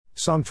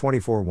Psalm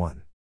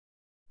 24:1.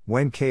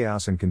 When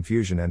chaos and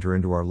confusion enter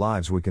into our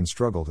lives, we can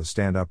struggle to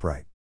stand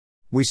upright.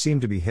 We seem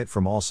to be hit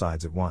from all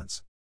sides at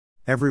once.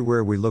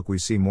 Everywhere we look, we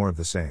see more of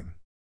the same.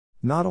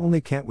 Not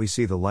only can't we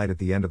see the light at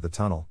the end of the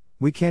tunnel,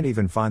 we can't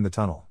even find the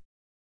tunnel.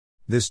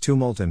 This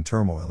tumult and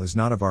turmoil is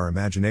not of our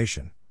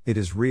imagination, it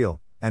is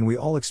real, and we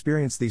all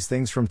experience these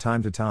things from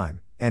time to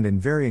time, and in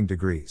varying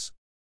degrees.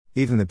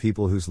 Even the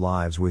people whose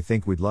lives we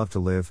think we'd love to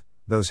live,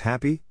 those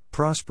happy,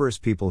 prosperous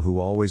people who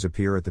always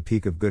appear at the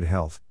peak of good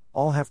health,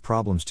 all have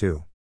problems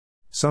too.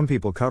 Some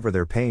people cover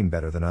their pain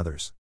better than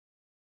others.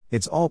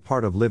 It's all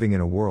part of living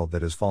in a world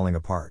that is falling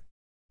apart.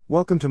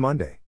 Welcome to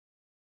Monday.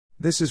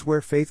 This is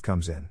where faith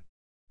comes in.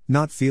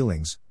 Not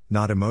feelings,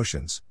 not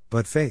emotions,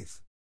 but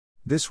faith.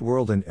 This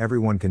world and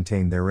everyone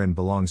contained therein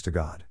belongs to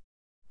God.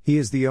 He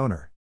is the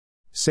owner.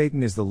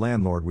 Satan is the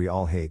landlord we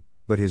all hate,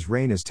 but his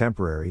reign is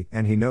temporary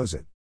and he knows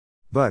it.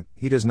 But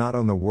he does not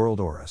own the world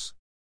or us.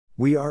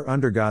 We are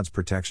under God's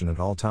protection at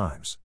all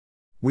times.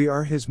 We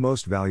are his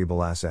most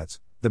valuable assets,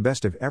 the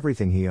best of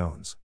everything he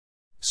owns.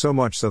 So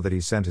much so that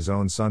he sent his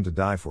own son to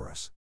die for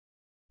us.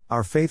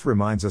 Our faith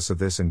reminds us of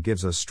this and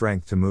gives us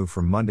strength to move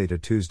from Monday to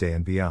Tuesday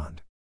and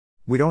beyond.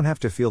 We don't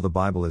have to feel the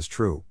Bible is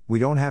true, we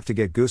don't have to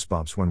get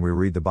goosebumps when we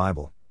read the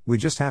Bible, we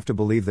just have to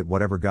believe that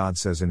whatever God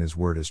says in his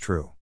word is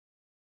true.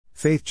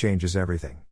 Faith changes everything.